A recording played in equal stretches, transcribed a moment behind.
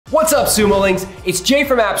What's up, Sumolings? It's Jay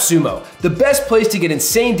from AppSumo, the best place to get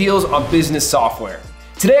insane deals on business software.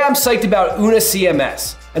 Today I'm psyched about UNA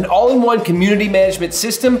CMS, an all-in-one community management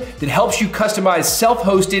system that helps you customize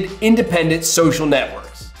self-hosted, independent social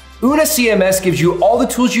networks. UNA CMS gives you all the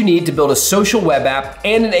tools you need to build a social web app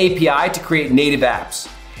and an API to create native apps.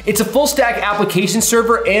 It's a full-stack application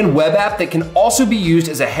server and web app that can also be used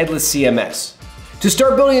as a headless CMS. To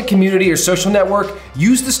start building a community or social network,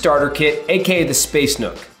 use the starter kit, aka the Space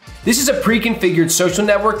Nook. This is a pre-configured social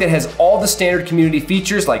network that has all the standard community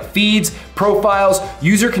features like feeds, profiles,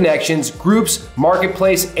 user connections, groups,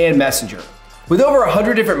 marketplace, and messenger. With over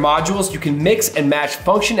 100 different modules, you can mix and match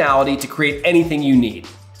functionality to create anything you need.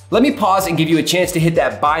 Let me pause and give you a chance to hit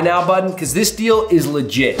that buy now button because this deal is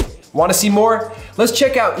legit. Want to see more? Let's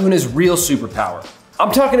check out UNA's real superpower.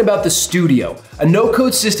 I'm talking about the Studio, a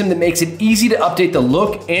no-code system that makes it easy to update the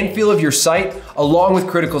look and feel of your site along with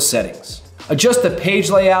critical settings. Adjust the page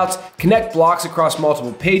layouts, connect blocks across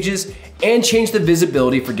multiple pages, and change the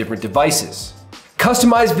visibility for different devices.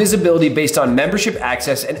 Customize visibility based on membership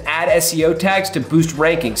access and add SEO tags to boost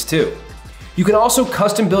rankings too. You can also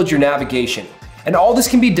custom build your navigation, and all this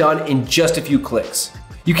can be done in just a few clicks.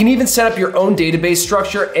 You can even set up your own database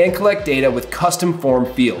structure and collect data with custom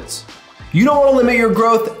form fields. You don't want to limit your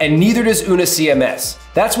growth, and neither does UNA CMS.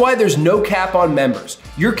 That's why there's no cap on members.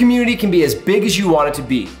 Your community can be as big as you want it to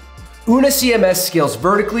be. UNA CMS scales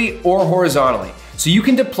vertically or horizontally, so you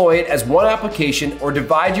can deploy it as one application or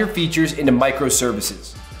divide your features into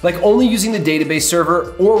microservices, like only using the database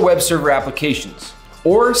server or web server applications,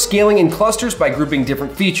 or scaling in clusters by grouping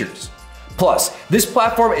different features. Plus, this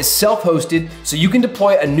platform is self-hosted, so you can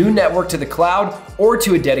deploy a new network to the cloud or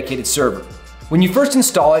to a dedicated server. When you first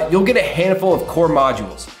install it, you'll get a handful of core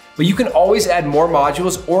modules, but you can always add more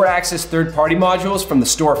modules or access third-party modules from the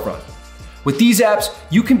storefront. With these apps,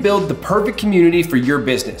 you can build the perfect community for your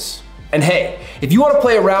business. And hey, if you want to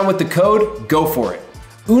play around with the code, go for it.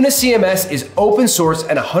 UNA CMS is open source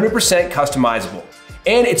and 100% customizable,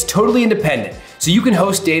 and it's totally independent, so you can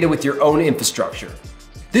host data with your own infrastructure.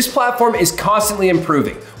 This platform is constantly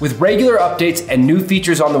improving, with regular updates and new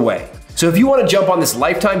features on the way. So if you want to jump on this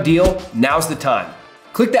lifetime deal, now's the time.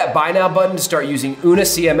 Click that buy now button to start using UNA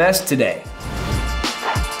CMS today.